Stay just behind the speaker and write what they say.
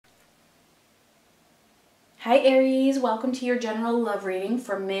Hi Aries, welcome to your general love reading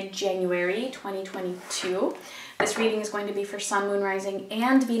for mid-January 2022. This reading is going to be for Sun, Moon, Rising,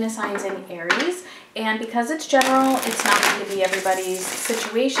 and Venus signs in Aries. And because it's general, it's not going to be everybody's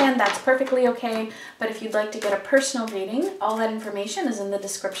situation. That's perfectly okay. But if you'd like to get a personal reading, all that information is in the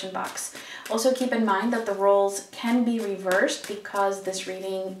description box. Also keep in mind that the roles can be reversed because this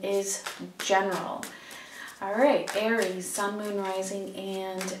reading is general. All right, Aries, Sun, Moon, Rising,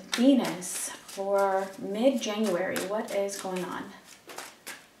 and Venus for mid-January. What is going on?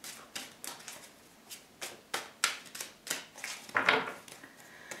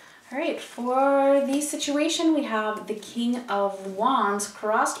 All right, for the situation, we have the King of Wands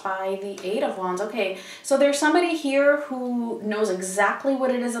crossed by the Eight of Wands. Okay, so there's somebody here who knows exactly what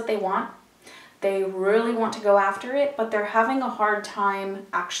it is that they want. They really want to go after it, but they're having a hard time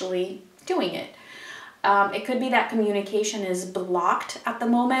actually doing it. It could be that communication is blocked at the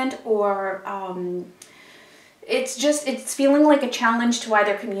moment, or it's feeling like a challenge to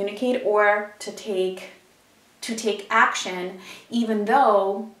either communicate or to take action, even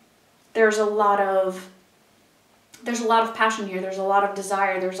though there's a lot of passion here. There's a lot of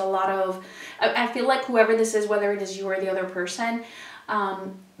desire. There's a lot of, I feel like whoever this is, whether it is you or the other person,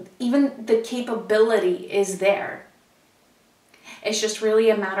 even the capability is there. It's just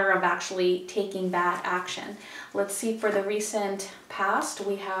really a matter of actually taking that action. Let's see, for the recent past,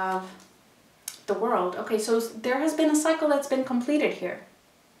 we have the World. Okay, so there has been a cycle that's been completed here.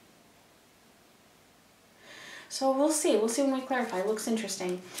 So we'll see. We'll see when we clarify. It looks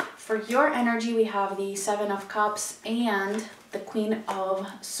interesting. For your energy, we have the Seven of Cups and the Queen of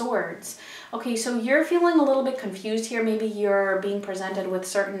Swords. Okay, so you're feeling a little bit confused here. Maybe you're being presented with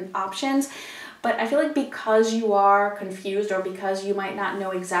certain options. But I feel like because you are confused, or because you might not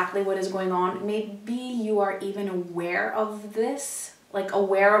know exactly what is going on, maybe you are even aware of this, like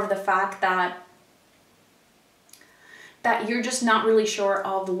aware of the fact that you're just not really sure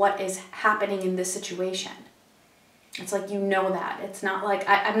of what is happening in this situation. It's like you know that. It's not like,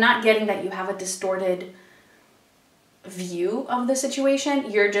 I'm not getting that you have a distorted view of the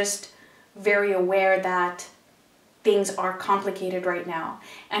situation. You're just very aware that things are complicated right now,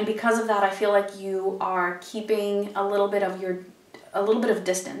 and because of that, I feel like you are keeping a little bit of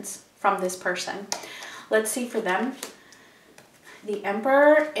distance from this person. Let's see for them, the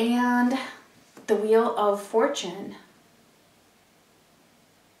Emperor and the Wheel of Fortune.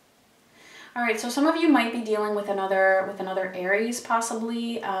 All right, so some of you might be dealing with another Aries,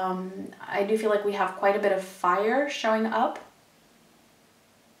 possibly. I do feel like we have quite a bit of fire showing up.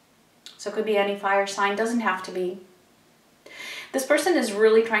 So it could be any fire sign, doesn't have to be. This person is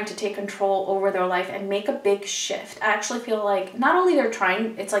really trying to take control over their life and make a big shift. I actually feel like not only they're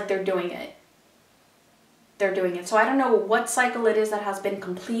trying, it's like they're doing it. They're doing it. So I don't know what cycle it is that has been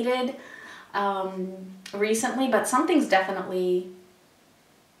completed recently, but something's definitely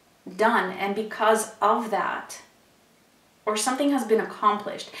done. And because of that, or something has been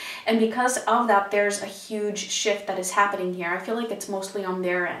accomplished, and because of that, there's a huge shift that is happening here. I feel like it's mostly on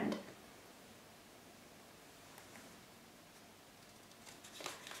their end.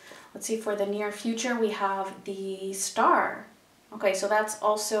 Let's see, for the near future, we have the Star. Okay, so that's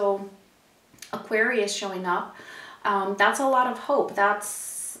also Aquarius showing up. That's a lot of hope.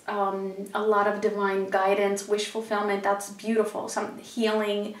 That's a lot of divine guidance, wish fulfillment. That's beautiful. Some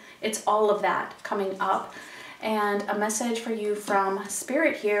healing. It's all of that coming up. And a message for you from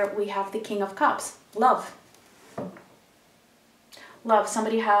Spirit here, we have the King of Cups. Love. Love.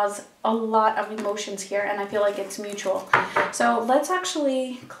 Somebody has a lot of emotions here, and I feel like it's mutual. So let's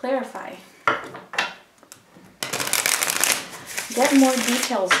actually clarify. Get more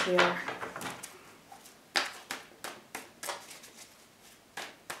details here.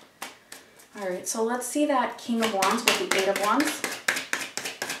 All right, so let's see that King of Wands with the Eight of Wands.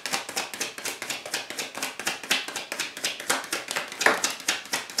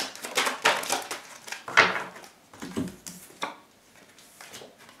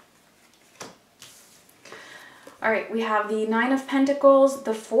 All right, we have the Nine of Pentacles,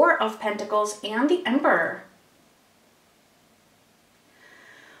 the Four of Pentacles, and the Emperor.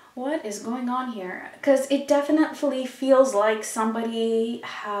 What is going on here? Because it definitely feels like somebody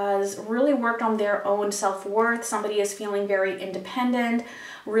has really worked on their own self-worth. Somebody is feeling very independent,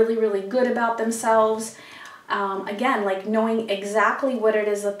 really, really good about themselves. Again, like knowing exactly what it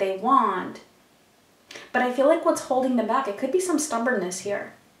is that they want. But I feel like what's holding them back, it could be some stubbornness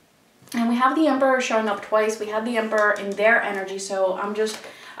here. And we have the Emperor showing up twice. We had the Emperor in their energy, so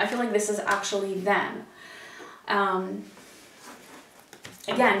I feel like this is actually them.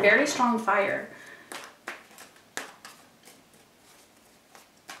 Again, very strong fire.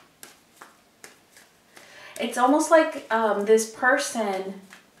 it's almost like this person,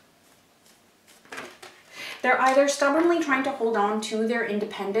 they're either stubbornly trying to hold on to their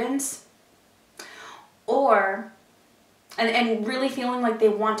independence, or and really feeling like they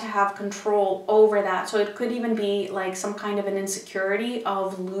want to have control over that. So it could even be like some kind of an insecurity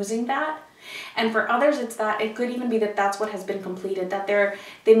of losing that. And for others, it's that it could even be that that's what has been completed, that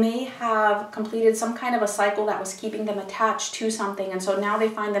they may have completed some kind of a cycle that was keeping them attached to something, and so now they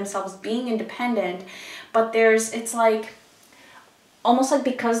find themselves being independent. But it's like almost like,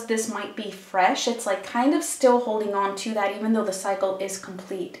 because this might be fresh, it's like kind of still holding on to that even though the cycle is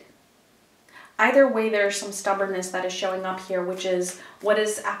complete. Either way, there's some stubbornness that is showing up here, which is what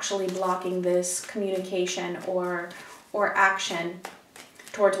is actually blocking this communication or action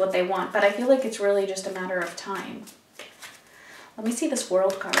towards what they want. But I feel like it's really just a matter of time. Let me see this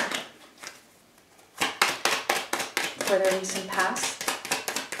World card for their recent past.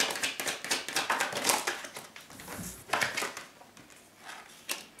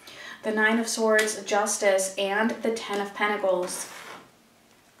 The Nine of Swords, Justice, and the Ten of Pentacles.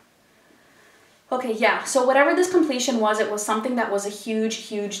 Okay, yeah, so whatever this completion was, it was something that was a huge,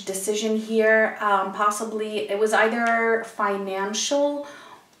 huge decision here. Possibly it was either financial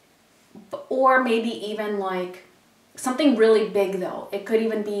or maybe even like something really big though. It could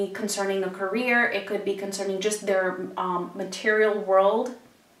even be concerning a career. It could be concerning just their material world.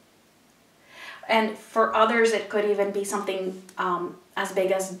 And for others, it could even be something as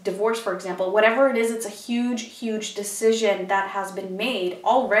big as divorce, for example. Whatever it is, it's a huge, huge decision that has been made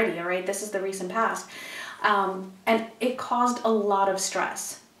already, all right? This is the recent past. And it caused a lot of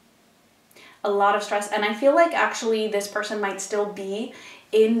stress. A lot of stress. And I feel like actually this person might still be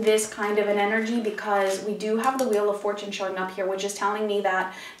in this kind of an energy, because we do have the Wheel of Fortune showing up here, which is telling me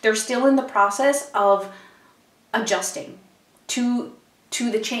that they're still in the process of adjusting to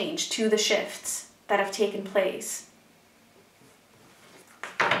the change, to the shifts that have taken place.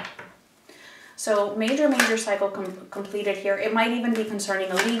 So major cycle completed here. It might even be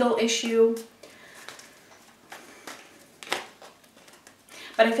concerning a legal issue.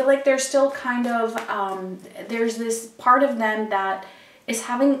 But I feel like there's still kind of, there's this part of them that is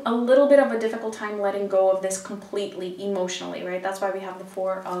having a little bit of a difficult time letting go of this completely emotionally, right? That's why we have the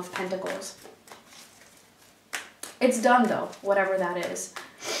Four of Pentacles. It's done though, whatever that is.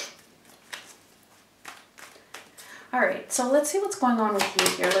 All right, so let's see what's going on with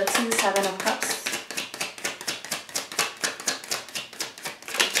you here. Let's see the Seven of Cups.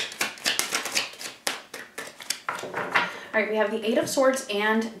 All right, we have the Eight of Swords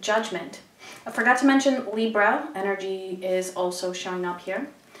and Judgment. I forgot to mention Libra energy is also showing up here.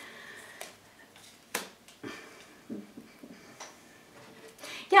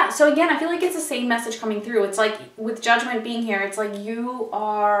 Yeah, so again, I feel like it's the same message coming through. It's like with Judgment being here, it's like you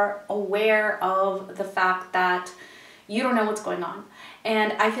are aware of the fact that you don't know what's going on.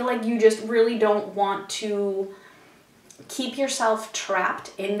 And I feel like you just really don't want to keep yourself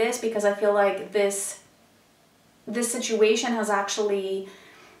trapped in this, because I feel like this situation has actually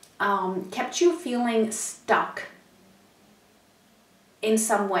kept you feeling stuck in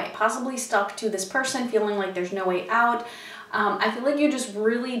some way. Possibly stuck to this person, feeling like there's no way out. I feel like you just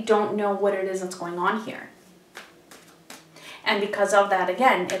really don't know what it is that's going on here. And because of that,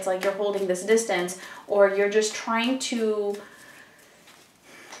 again, it's like you're holding this distance, or you're just trying to,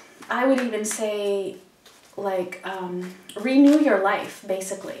 I would even say, like, renew your life,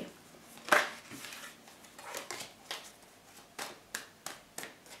 basically.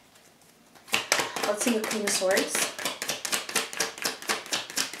 Let's see the Queen of Swords,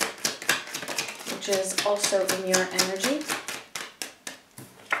 which is also in your energy.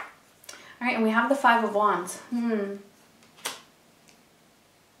 All right, and we have the Five of Wands.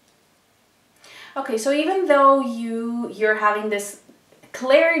 Okay, so even though you're having this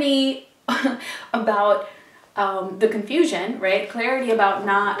clarity about the confusion, right? Clarity about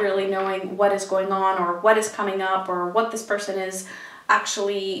not really knowing what is going on or what is coming up or what this person is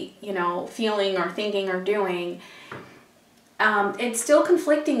actually, you know, feeling or thinking or doing. It's still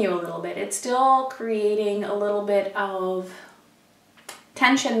conflicting you a little bit. It's still creating a little bit of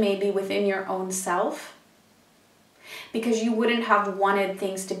tension maybe within your own self, because you wouldn't have wanted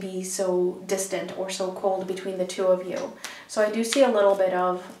things to be so distant or so cold between the two of you. So I do see a little bit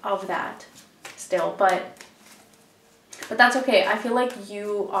of that still, but that's okay. I feel like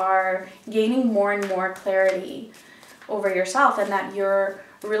you are gaining more and more clarity over yourself, and that you're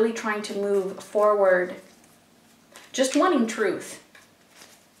really trying to move forward, just wanting truth.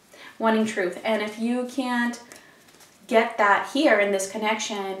 Wanting truth. And if you can't get that here in this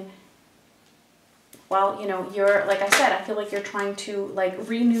connection, well, you know, you're, like I said, I feel like you're trying to like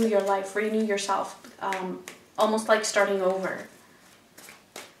renew your life, renew yourself, almost like starting over.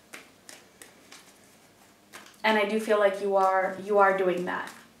 And I do feel like you are doing that.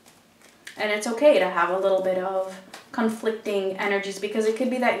 And it's okay to have a little bit of conflicting energies, because it could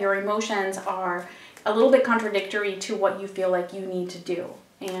be that your emotions are a little bit contradictory to what you feel like you need to do.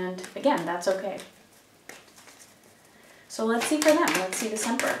 And again, that's okay. So let's see for them. Let's see this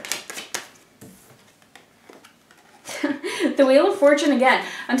Emperor. The Wheel of Fortune again.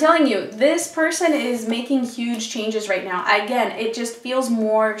 I'm telling you, this person is making huge changes right now. Again, it just feels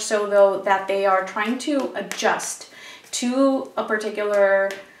more so though that they are trying to adjust to a particular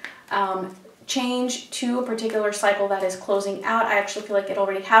change, to a particular cycle that is closing out. I actually feel like it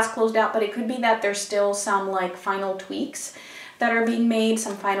already has closed out, but it could be that there's still some like final tweaks that are being made,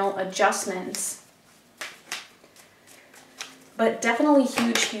 some final adjustments. But definitely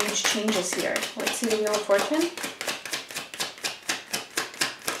huge, huge changes here. Let's see the Wheel of Fortune.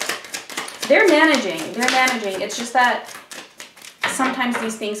 They're managing. They're managing. It's just that sometimes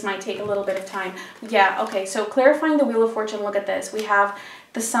these things might take a little bit of time. Yeah, okay, so clarifying the Wheel of Fortune, look at this. We have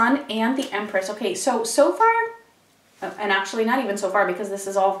the Sun and the Empress. Okay, so far, and actually not even so far, because this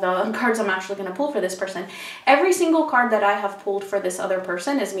is all the cards I'm actually going to pull for this person. Every single card that I have pulled for this other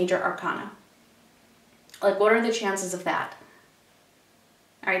person is Major Arcana. Like, what are the chances of that?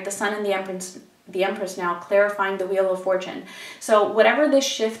 All right, the Sun and the Empress now clarifying the Wheel of Fortune. So whatever this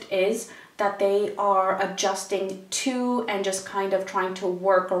shift is that they are adjusting to and just kind of trying to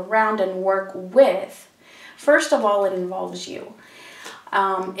work around and work with, first of all, it involves you.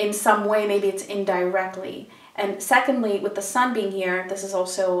 In some way, maybe it's indirectly. And secondly, with the Sun being here, this is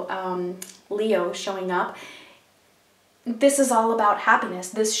also Leo showing up. This is all about happiness.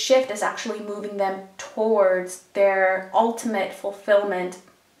 This shift is actually moving them towards their ultimate fulfillment,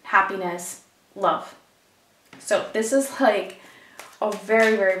 happiness, love. So this is like a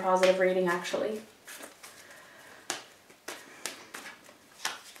very, very positive reading, actually.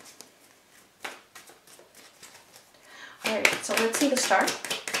 Alright, so let's see the Star.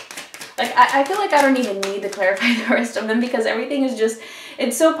 Like, I feel like I don't even need to clarify the rest of them, because everything is just,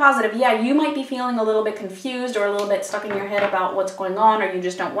 it's so positive. Yeah, you might be feeling a little bit confused or a little bit stuck in your head about what's going on, or you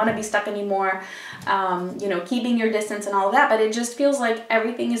just don't want to be stuck anymore, you know, keeping your distance and all of that, but it just feels like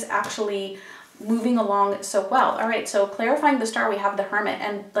everything is actually moving along so well. All right, so clarifying the Star, we have the Hermit,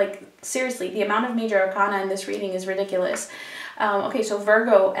 and like, seriously, the amount of Major Arcana in this reading is ridiculous. Okay, so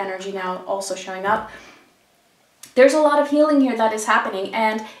Virgo energy now also showing up. There's a lot of healing here that is happening,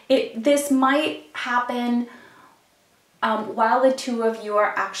 and this might happen while the two of you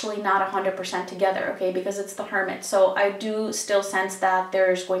are actually not 100% together, okay, because it's the Hermit. So I do still sense that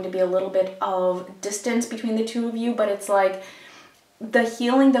there's going to be a little bit of distance between the two of you, but it's like the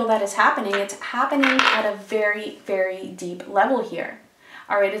healing though that is happening, it's happening at a very, very deep level here.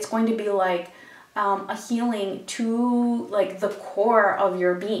 All right, it's going to be like a healing to like the core of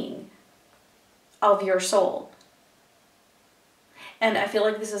your being, of your soul. And I feel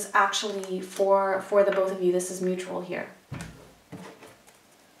like this is actually for the both of you, this is mutual here.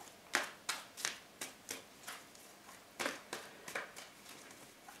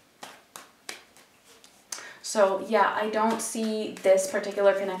 So yeah, I don't see this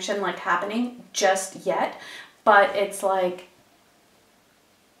particular connection like happening just yet, but it's like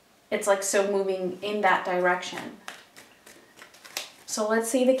so moving in that direction. So let's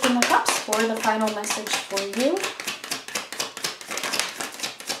see the King of Cups for the final message for you.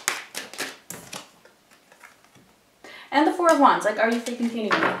 And the Four of Wands, like, are you freaking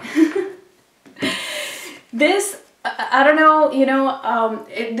kidding me? This, I don't know, you know,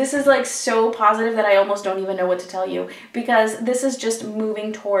 this is like so positive that I almost don't even know what to tell you, because this is just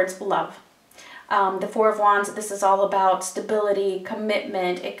moving towards love. The Four of Wands, this is all about stability,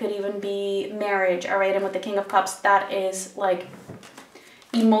 commitment. It could even be marriage, all right? And with the King of Cups, that is like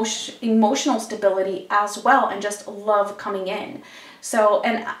emotional stability as well, and just love coming in. So,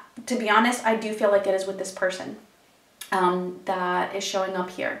 and to be honest, I do feel like it is with this person that is showing up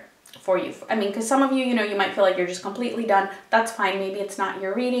here for you. I mean, because some of you, you know, you might feel like you're just completely done. That's fine. Maybe it's not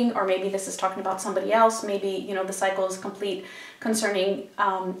your reading, or maybe this is talking about somebody else. Maybe, you know, the cycle is complete concerning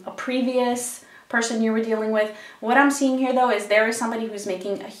a previous person you were dealing with. What I'm seeing here, though, is there is somebody who's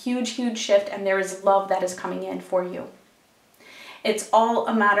making a huge, huge shift, and there is love that is coming in for you. It's all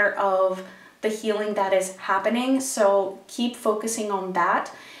a matter of the healing that is happening. So keep focusing on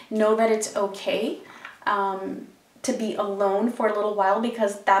that. Know that it's okay to be alone for a little while,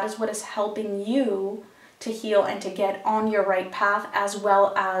 because that is what is helping you to heal and to get on your right path, as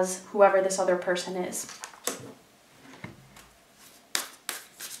well as whoever this other person is.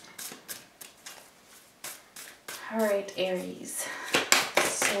 right, Aries.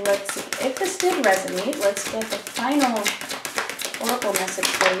 So let's see if this did resonate. Let's get the final oracle message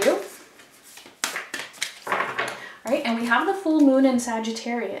for you. All right, and we have the full moon in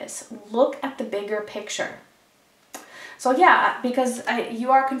Sagittarius. Look at the bigger picture. So yeah, because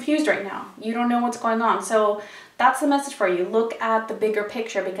you are confused right now. You don't know what's going on. So that's the message for you. Look at the bigger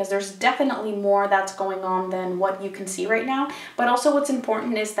picture, because there's definitely more that's going on than what you can see right now. But also what's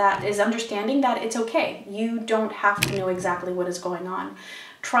important is understanding that it's okay. You don't have to know exactly what is going on.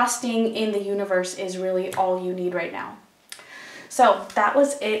 Trusting in the universe is really all you need right now. So that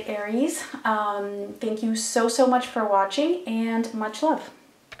was it, Aries. Thank you so much for watching, and much love.